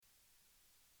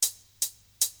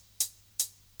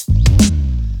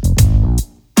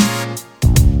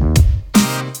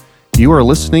You are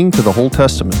listening to The Whole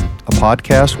Testament, a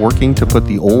podcast working to put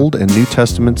the Old and New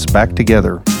Testaments back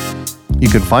together. You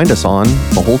can find us on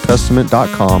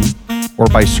thewholetestament.com or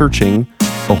by searching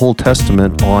The Whole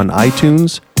Testament on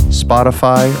iTunes,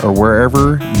 Spotify, or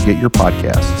wherever you get your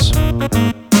podcasts.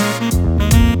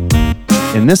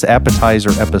 In this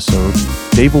Appetizer episode,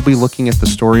 Dave will be looking at the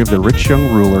story of the rich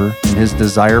young ruler and his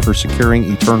desire for securing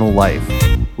eternal life.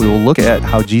 We will look at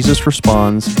how Jesus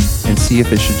responds and see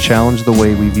if it should challenge the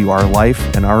way we view our life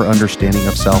and our understanding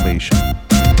of salvation.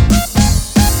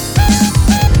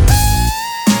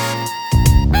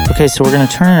 Okay, so we're going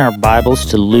to turn in our Bibles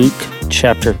to Luke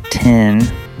chapter 10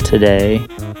 today,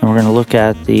 and we're going to look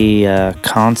at the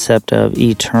concept of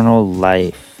eternal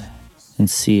life and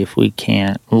see if we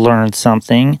can't learn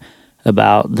something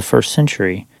about the first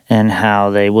century and how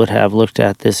they would have looked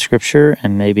at this scripture,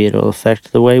 and maybe it'll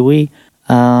affect the way we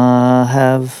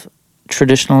have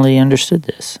traditionally understood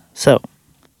this. So,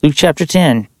 Luke chapter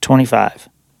 10, 25.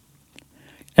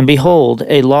 And behold,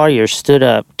 a lawyer stood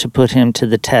up to put him to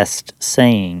the test,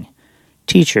 saying,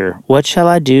 Teacher, what shall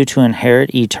I do to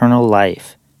inherit eternal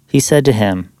life? He said to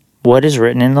him, What is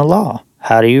written in the law?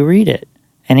 How do you read it?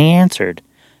 And he answered,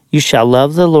 You shall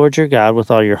love the Lord your God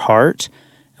with all your heart,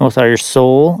 and with all your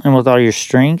soul, and with all your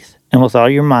strength, and with all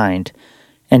your mind,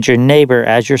 and your neighbor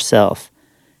as yourself.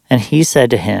 And he said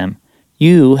to him,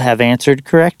 You have answered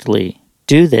correctly.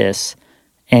 Do this,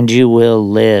 and you will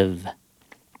live.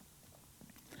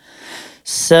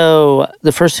 So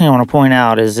the first thing I want to point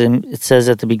out is it says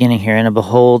at the beginning here, and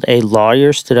behold, a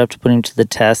lawyer stood up to put him to the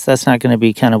test. That's not going to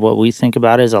be kind of what we think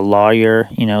about as a lawyer,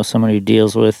 someone who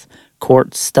deals with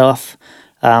court stuff.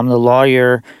 The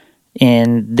lawyer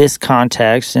in this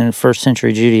context, in first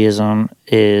century Judaism,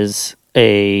 is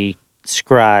a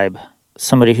scribe,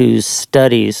 somebody who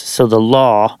studies. So the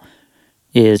law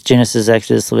is Genesis,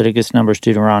 Exodus, Leviticus, Numbers,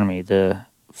 Deuteronomy, the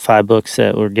 5 books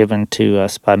that were given to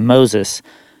us by Moses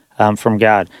from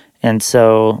God. And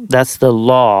so that's the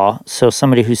law. So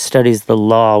somebody who studies the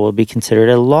law will be considered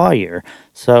a lawyer.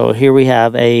 So here we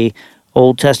have a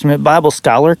Old Testament Bible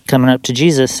scholar coming up to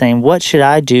Jesus saying, What should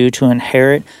I do to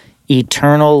inherit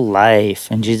eternal life?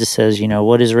 And Jesus says,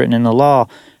 what is written in the law?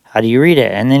 How do you read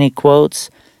it? And then he quotes,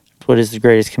 what is the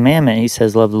greatest commandment? He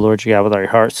says, love the Lord your God with all your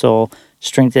heart, soul,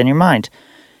 strength, and your mind.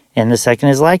 And the second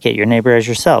is like it, your neighbor as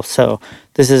yourself. So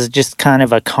this is just kind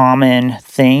of a common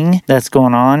thing that's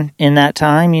going on in that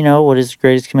time. What is the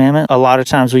greatest commandment? A lot of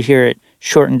times we hear it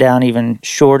shortened down even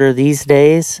shorter these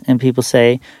days. And people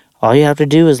say, all you have to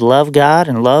do is love God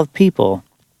and love people.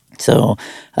 So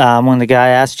when the guy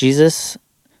asked Jesus,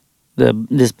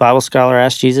 this Bible scholar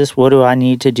asked Jesus, what do I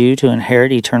need to do to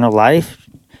inherit eternal life?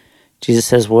 Jesus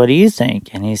says, what do you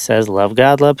think? And he says, love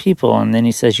God, love people. And then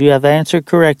he says, you have answered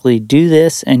correctly. Do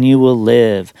this and you will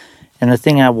live. And the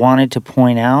thing I wanted to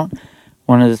point out,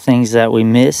 one of the things that we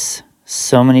miss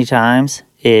so many times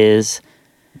is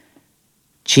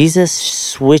Jesus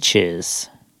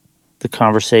switches the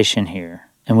conversation here.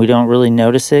 And we don't really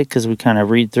notice it because we kind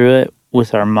of read through it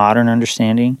with our modern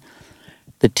understanding.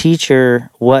 The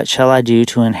teacher, what shall I do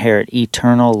to inherit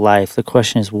eternal life? The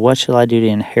question is, what shall I do to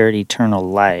inherit eternal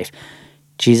life?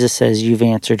 Jesus says, you've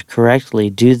answered correctly.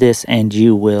 Do this and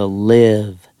you will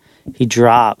live. He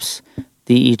drops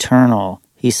the eternal.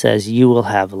 He says, you will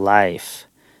have life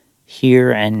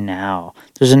here and now.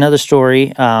 There's another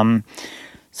story. Some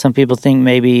people think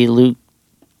maybe Luke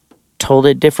told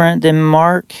it different than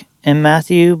Mark and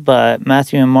Matthew, but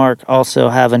Matthew and Mark also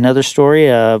have another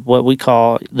story of what we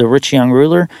call the rich young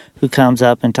ruler who comes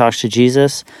up and talks to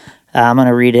Jesus. I'm going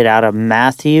to read it out of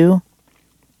Matthew,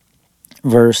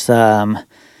 verse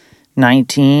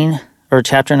 19, or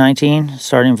chapter 19,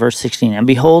 starting verse 16. And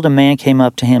behold, a man came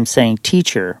up to him saying,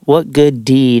 Teacher, what good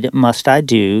deed must I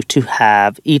do to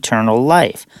have eternal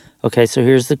life? Okay, so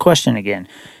here's the question again.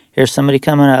 Here's somebody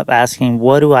coming up asking,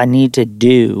 what do I need to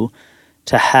do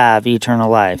to have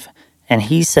eternal life? And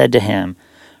he said to him,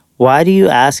 Why do you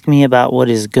ask me about what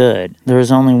is good? There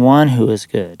is only one who is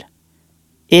good.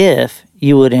 If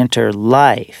you would enter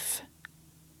life,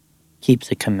 keep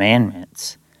the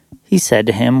commandments. He said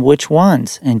to him, Which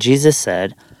ones? And Jesus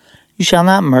said, You shall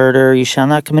not murder, you shall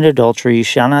not commit adultery, you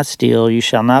shall not steal, you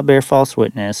shall not bear false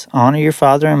witness, honor your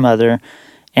father and mother,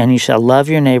 and you shall love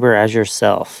your neighbor as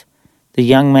yourself. The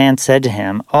young man said to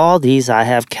him, All these I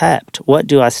have kept. What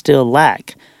do I still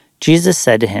lack? Jesus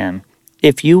said to him,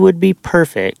 If you would be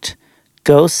perfect,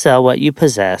 go sell what you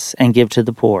possess and give to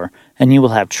the poor, and you will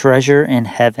have treasure in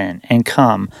heaven, and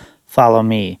come, follow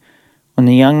me. When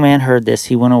the young man heard this,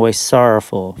 he went away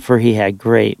sorrowful, for he had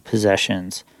great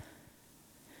possessions.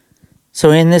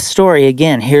 So in this story,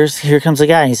 again, here comes a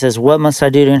guy. He says, what must I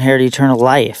do to inherit eternal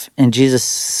life? And Jesus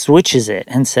switches it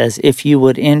and says, if you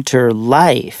would enter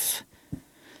life.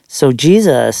 So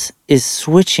Jesus is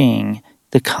switching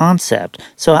the concept.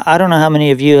 So I don't know how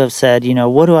many of you have said,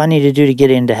 what do I need to do to get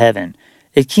into heaven?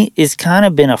 It's kind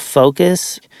of been a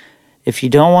focus. If you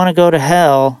don't want to go to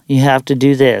hell, you have to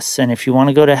do this. And if you want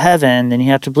to go to heaven, then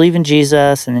you have to believe in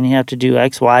Jesus, and then you have to do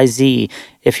X, Y, Z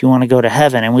if you want to go to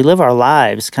heaven. And we live our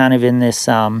lives kind of in this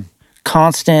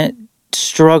constant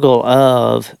struggle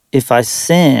of, if I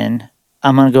sin,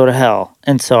 I'm going to go to hell.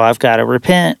 And so I've got to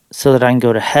repent so that I can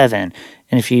go to heaven.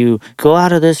 And if you go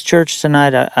out of this church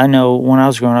tonight, I know when I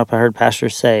was growing up, I heard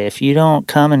pastors say, if you don't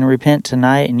come and repent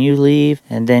tonight and you leave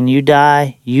and then you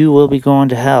die, you will be going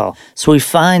to hell. So we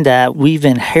find that we've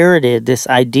inherited this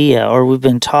idea, or we've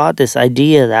been taught this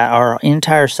idea, that our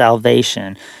entire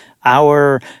salvation,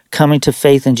 our coming to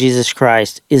faith in Jesus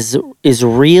Christ is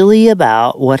really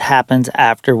about what happens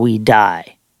after we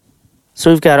die. So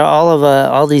we've got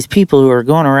all these people who are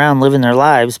going around living their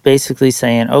lives basically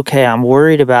saying, okay, I'm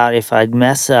worried about if I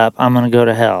mess up, I'm going to go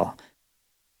to hell.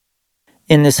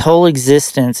 And this whole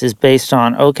existence is based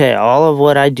on, okay, all of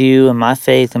what I do and my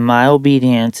faith and my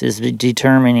obedience is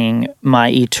determining my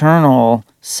eternal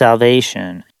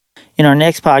salvation. In our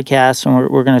next podcast, and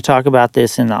we're going to talk about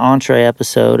this in the entree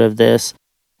episode of this,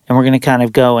 and we're going to kind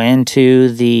of go into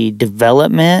the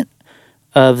development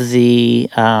of the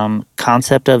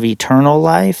concept of eternal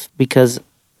life, because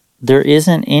there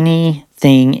isn't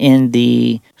anything in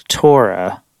the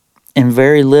Torah and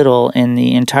very little in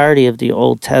the entirety of the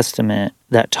Old Testament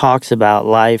that talks about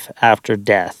life after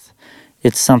death.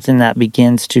 It's something that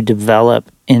begins to develop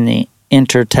in the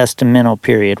intertestamental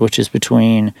period, which is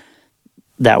between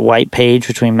that white page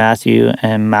between Matthew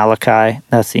and Malachi.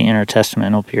 That's the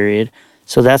intertestamental period.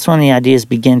 So that's when the ideas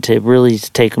begin to really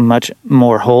take much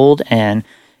more hold, and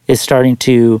is starting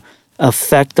to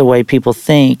affect the way people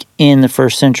think in the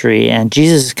first century. And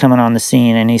Jesus is coming on the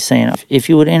scene, and he's saying, if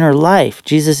you would enter life,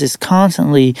 Jesus is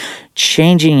constantly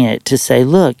changing it to say,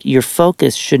 look, your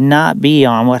focus should not be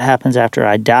on what happens after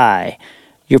I die.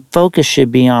 Your focus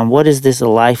should be on, what does this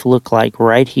life look like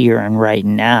right here and right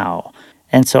now?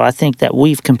 And so I think that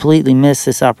we've completely missed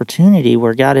this opportunity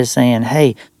where God is saying,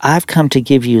 hey, I've come to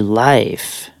give you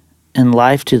life, and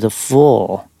life to the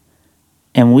full.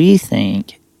 And we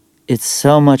think it's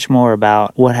so much more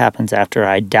about what happens after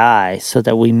I die, so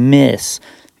that we miss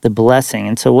the blessing.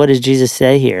 And so what does Jesus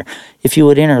say here? If you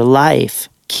would enter life,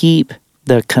 keep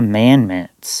the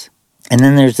commandments. And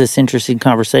then there's this interesting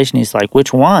conversation. He's like,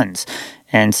 which ones?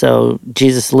 And so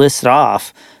Jesus lists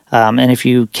off, and if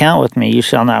you count with me, you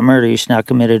shall not murder, you shall not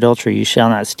commit adultery, you shall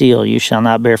not steal, you shall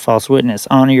not bear false witness,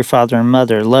 honor your father and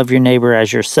mother, love your neighbor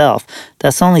as yourself.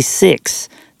 That's only 6.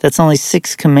 That's only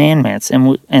 6 commandments.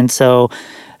 And so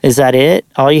is that it?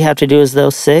 All you have to do is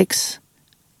those 6?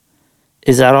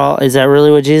 Is that all? Is that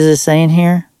really what Jesus is saying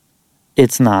here?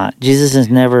 It's not. Jesus is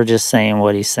never just saying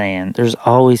what he's saying. There's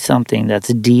always something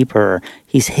that's deeper.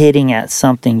 He's hitting at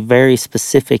something very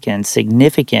specific and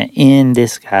significant in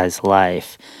this guy's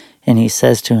life. And he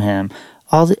says to him,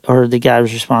 the guy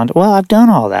responds, well, I've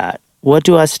done all that. What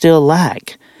do I still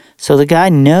lack? So the guy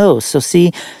knows. So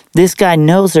see, this guy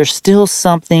knows there's still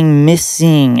something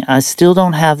missing. I still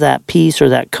don't have that peace or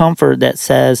that comfort that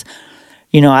says,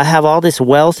 I have all this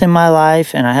wealth in my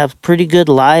life, and I have pretty good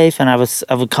life, and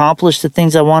I've accomplished the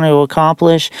things I want to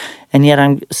accomplish, and yet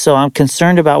I'm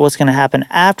concerned about what's going to happen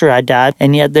after I die,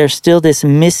 and yet there's still this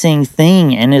missing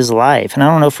thing in his life. And I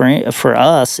don't know for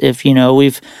us if,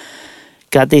 we've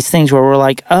got these things where we're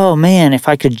like, oh man, if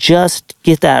I could just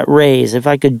get that raise, if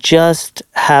I could just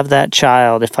have that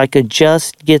child, if I could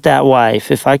just get that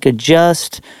wife, if I could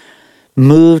just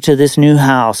move to this new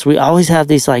house. We always have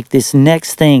these this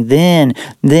next thing, then.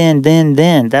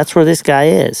 That's where this guy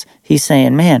is. He's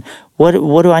saying, man, what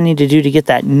do I need to do to get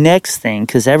that next thing?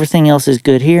 Because everything else is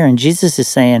good here. And Jesus is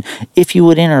saying, if you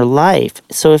would enter life.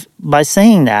 So by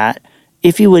saying that,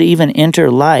 if you would even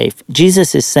enter life,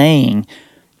 Jesus is saying,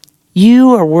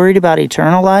 you are worried about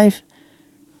eternal life,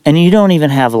 and you don't even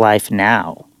have life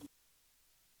now.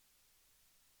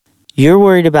 You're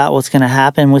worried about what's going to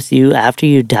happen with you after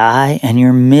you die, and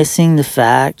you're missing the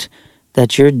fact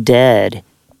that you're dead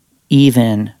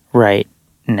even right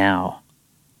now.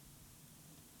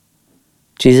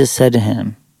 Jesus said to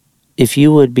him, if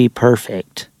you would be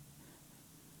perfect,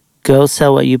 go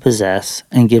sell what you possess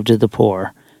and give to the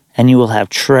poor, and you will have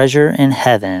treasure in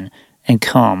heaven, and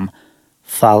come,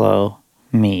 follow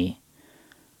me.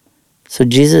 So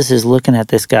Jesus is looking at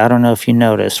this guy. I don't know if you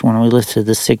noticed when we listed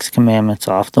the 6 commandments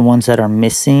off, the ones that are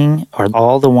missing are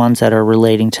all the ones that are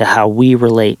relating to how we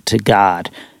relate to God.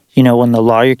 When the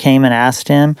lawyer came and asked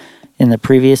him in the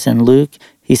previous in Luke,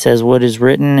 he says, what is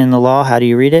written in the law? How do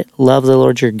you read it? Love the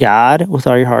Lord your God with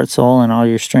all your heart, soul, and all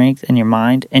your strength and your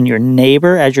mind, and your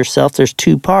neighbor as yourself. There's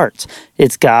two parts.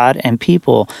 It's God and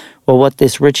people. Well, what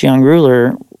this rich young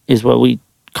ruler is what we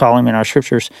call him in our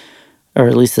scriptures, or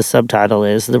at least the subtitle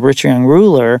is, the rich young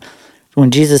ruler. When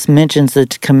Jesus mentions the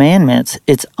commandments,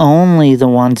 it's only the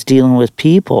ones dealing with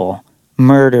people.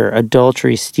 Murder,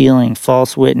 adultery, stealing,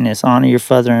 false witness, honor your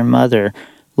father and mother,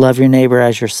 love your neighbor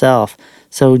as yourself.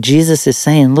 So Jesus is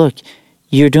saying, look,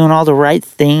 you're doing all the right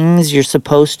things you're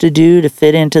supposed to do to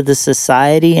fit into the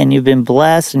society, and you've been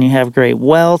blessed and you have great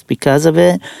wealth because of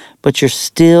it, but you're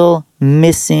still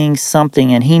missing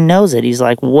something. And he knows it. He's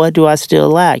like, what do I still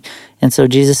lack? And so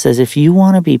Jesus says, if you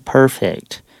want to be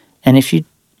perfect, and if you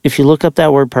look up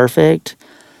that word perfect,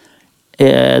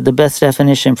 the best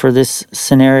definition for this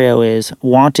scenario is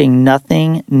wanting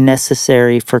nothing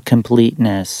necessary for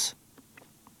completeness.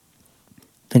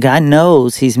 The guy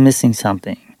knows he's missing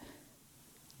something.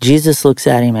 Jesus looks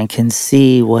at him and can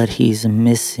see what he's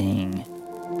missing.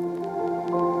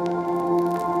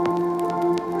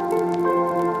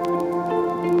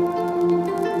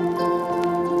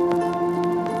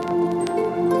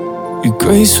 Your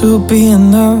grace will be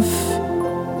enough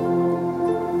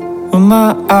when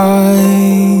my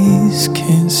eyes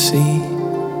can't see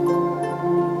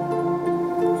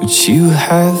what you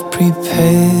have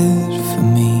prepared for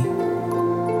me.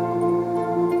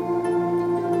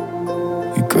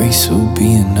 Your grace will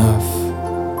be enough.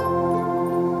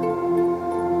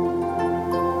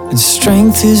 And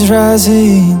strength is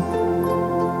rising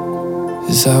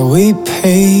as I wait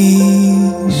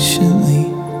patiently.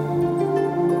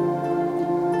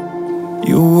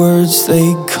 Your words,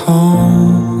 they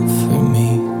comfort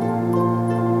me.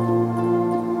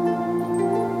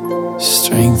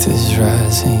 Strength is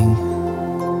rising.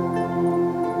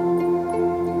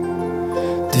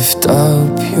 Lift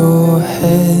up your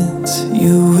heads,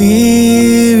 you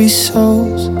weary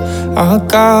souls. Our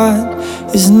God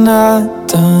is not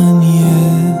done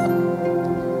yet.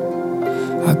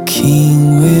 Our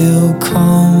King will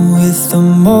come with the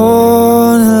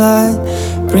morning light,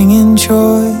 bringing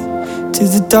joy to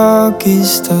the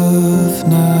darkest of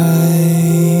night.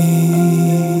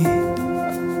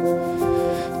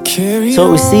 So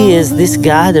what we see is this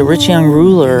guy, the rich young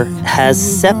ruler, has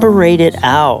separated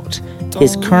out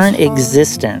his current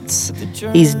existence.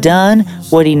 He's done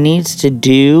what he needs to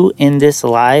do in this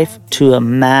life to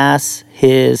amass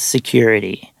his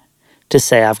security. To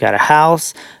say, I've got a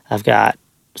house, I've got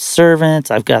servants,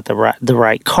 I've got the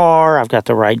right car, I've got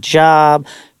the right job,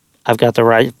 I've got the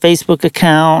right Facebook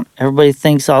account. Everybody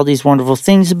thinks all these wonderful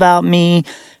things about me.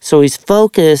 So he's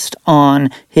focused on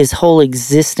his whole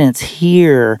existence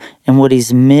here. And what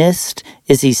he's missed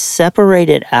is he's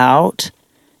separated out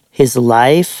his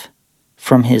life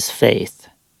from his faith.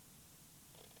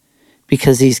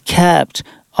 Because he's kept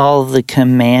all of the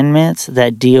commandments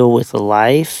that deal with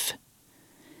life,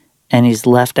 and he's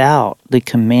left out the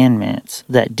commandments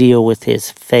that deal with his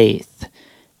faith.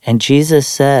 And Jesus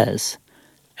says,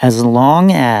 as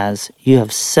long as you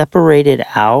have separated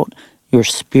out your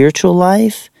spiritual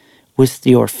life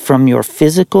from your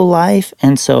physical life,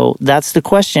 and so that's the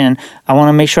question. I want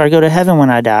to make sure I go to heaven when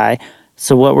I die.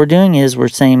 So what we're doing is we're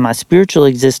saying my spiritual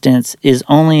existence is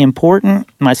only important.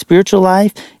 My spiritual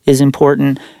life is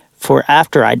important for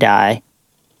after I die.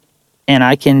 And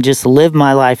I can just live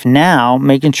my life now,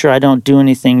 making sure I don't do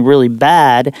anything really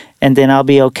bad, and then I'll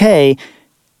be okay.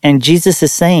 And Jesus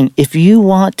is saying, if you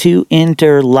want to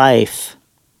enter life,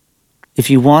 if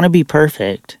you want to be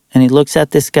perfect, and he looks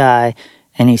at this guy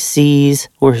and he sees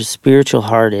where his spiritual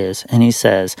heart is, and he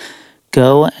says,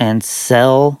 go and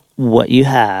sell what you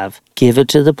have, give it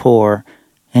to the poor,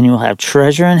 and you will have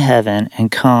treasure in heaven,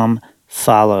 and come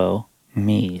follow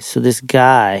me. So this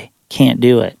guy can't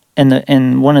do it.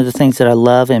 And one of the things that I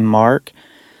love in Mark,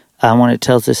 when it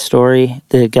tells this story,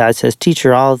 the guy says,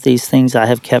 teacher, all of these things I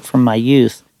have kept from my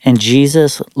youth. And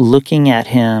Jesus, looking at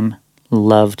him,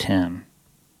 loved him.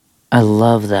 I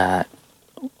love that.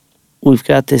 We've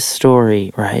got this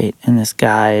story, right? And this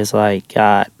guy is like,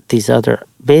 got these other,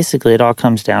 basically it all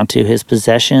comes down to his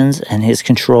possessions and his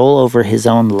control over his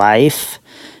own life,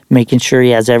 making sure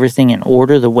he has everything in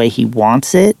order the way he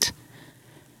wants it,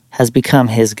 has become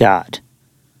his God.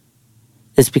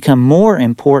 It's become more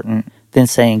important than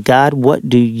saying, God, what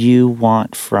do you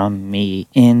want from me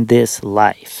in this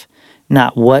life?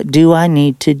 Not what do I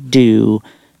need to do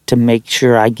to make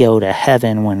sure I go to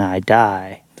heaven when I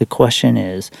die. The question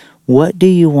is, what do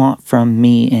you want from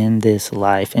me in this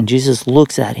life? And Jesus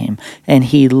looks at him and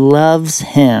he loves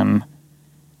him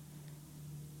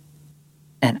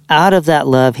And out of that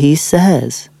love, he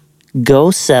says,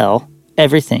 go sell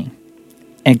everything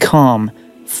and come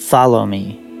follow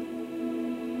me.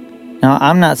 Now,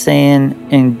 I'm not saying,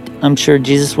 and I'm sure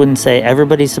Jesus wouldn't say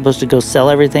everybody's supposed to go sell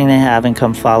everything they have and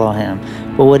come follow him.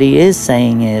 But what he is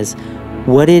saying is,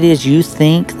 what it is you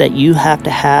think that you have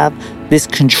to have this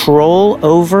control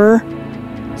over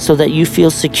so that you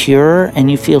feel secure and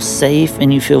you feel safe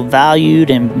and you feel valued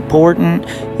and important,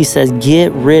 he says,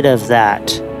 get rid of that.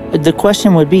 The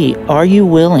question would be, are you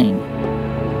willing?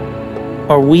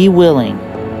 Are we willing,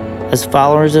 as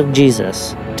followers of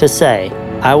Jesus, to say,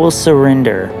 I will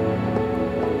surrender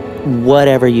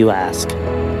whatever you ask?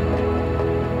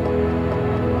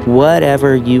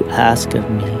 Whatever you ask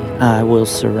of me, I will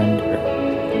surrender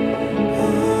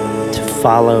to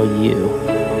follow you.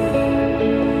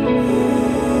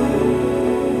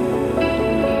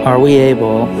 Are we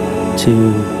able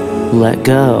to let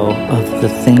go of the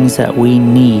things that we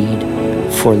need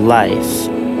for life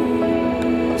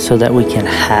so that we can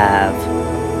have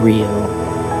real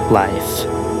life?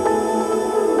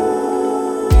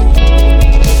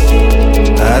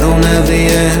 I don't have the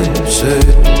answers,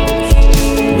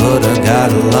 but I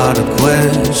got a lot of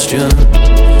questions.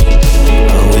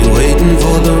 Are we waiting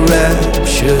for the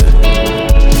rapture,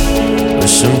 or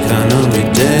some kind of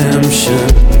redemption?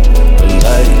 A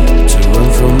light to run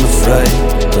from the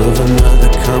fright of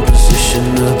another composition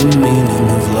of the meaning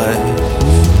of life.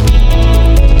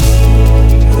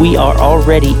 We are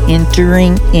already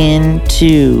entering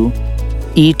into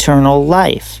eternal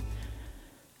life.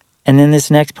 And then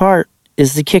this next part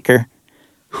is the kicker.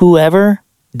 Whoever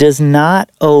does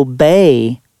not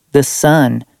obey the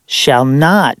Son shall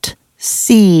not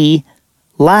see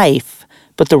life,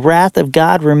 but the wrath of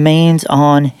God remains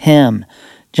on him.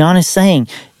 John is saying,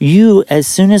 as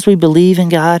soon as we believe in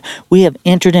God, we have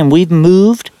entered in. We've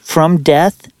moved from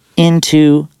death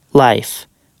into life.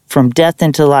 From death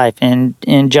into life. And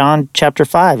in John chapter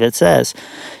 5, it says,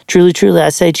 truly, truly, I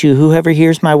say to you, whoever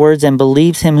hears my words and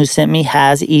believes him who sent me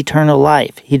has eternal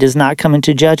life. He does not come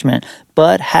into judgment,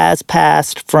 but has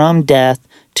passed from death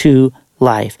to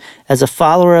life. As a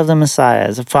follower of the Messiah,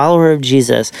 as a follower of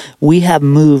Jesus, we have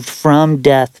moved from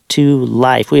death to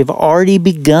life. We have already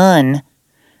begun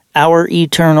our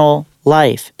eternal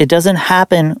life. It doesn't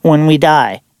happen when we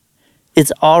die.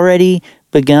 It's already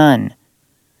begun.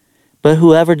 But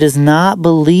whoever does not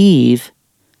believe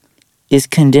is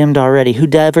condemned already.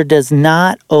 Whoever does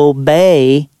not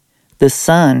obey the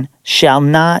Son shall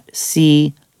not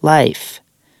see life.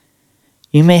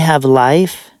 You may have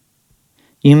life.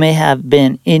 You may have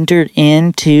been entered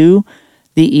into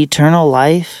the eternal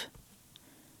life.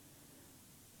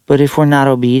 But if we're not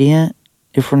obedient,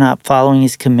 if we're not following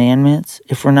his commandments,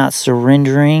 if we're not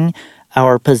surrendering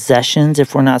our possessions,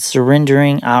 if we're not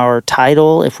surrendering our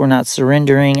title, if we're not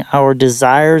surrendering our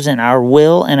desires and our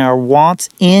will and our wants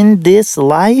in this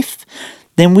life,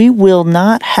 then we will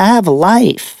not have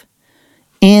life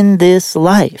in this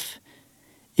life.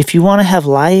 If you want to have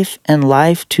life and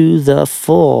life to the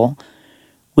full,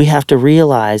 we have to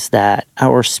realize that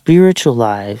our spiritual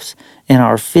lives and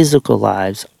our physical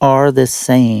lives are the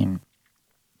same.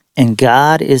 And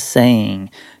God is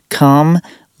saying, come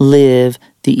live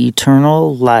the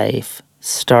eternal life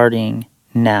starting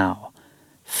now.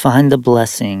 Find the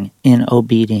blessing in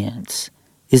obedience.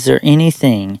 Is there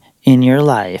anything in your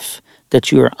life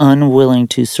that you are unwilling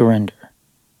to surrender?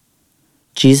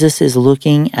 Jesus is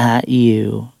looking at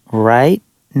you right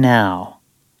now,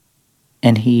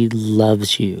 and he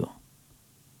loves you.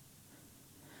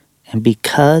 And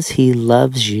because he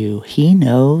loves you, he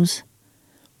knows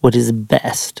what is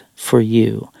best for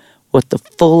you, what the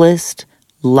fullest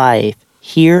life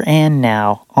here and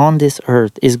now on this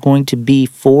earth is going to be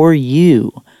for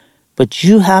you. But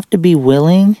you have to be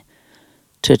willing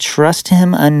to trust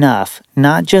him enough,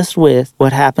 not just with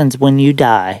what happens when you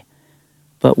die,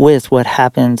 but with what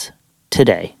happens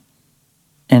today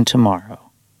and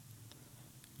tomorrow.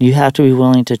 You have to be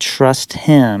willing to trust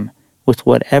him with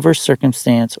whatever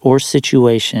circumstance or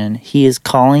situation he is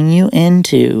calling you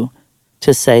into,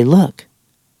 to say, look,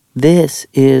 this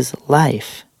is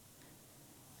life.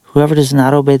 Whoever does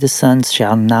not obey the Son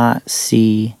shall not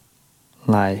see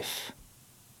life.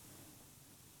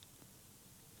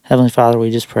 Heavenly Father, we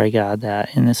just pray, God,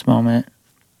 that in this moment,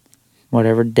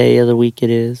 whatever day of the week it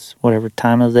is, whatever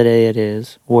time of the day it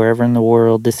is, wherever in the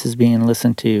world this is being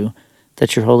listened to,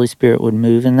 that your Holy Spirit would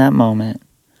move in that moment,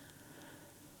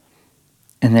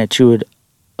 and that you would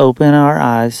open our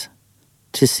eyes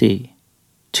to see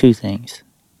two things.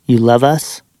 You love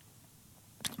us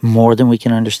more than we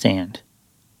can understand.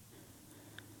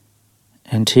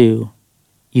 And two,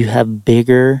 you have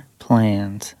bigger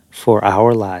plans for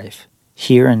our life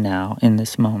here and now in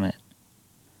this moment.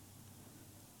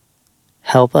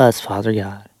 Help us, Father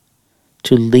God,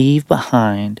 to leave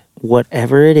behind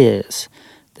whatever it is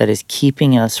that is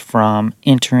keeping us from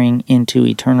entering into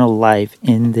eternal life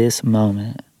in this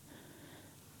moment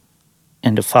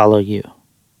and to follow you.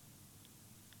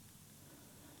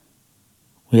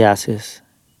 We ask this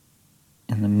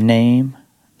in the name,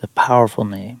 the powerful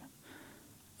name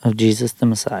of Jesus the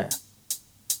Messiah.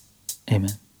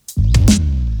 Amen.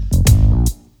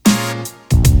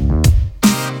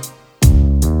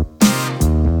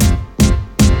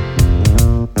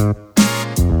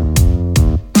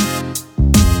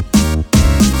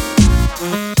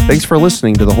 Thanks for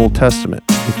listening to the Whole Testament.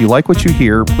 If you like what you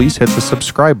hear, please hit the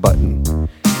subscribe button.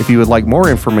 If you would like more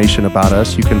information about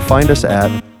us, you can find us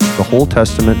at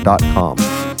thewholetestament.com.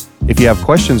 If you have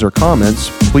questions or comments,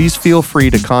 please feel free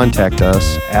to contact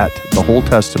us at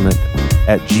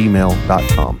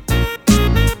thewholetestament@gmail.com.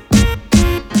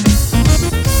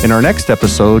 In our next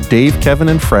episode, Dave, Kevin,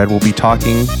 and Fred will be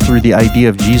talking through the idea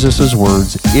of Jesus'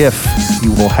 words, "If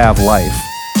you will have life."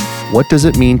 What does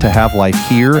it mean to have life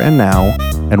here and now?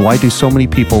 And why do so many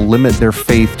people limit their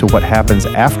faith to what happens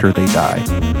after they die?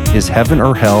 Is heaven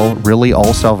or hell really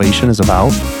all salvation is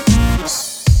about?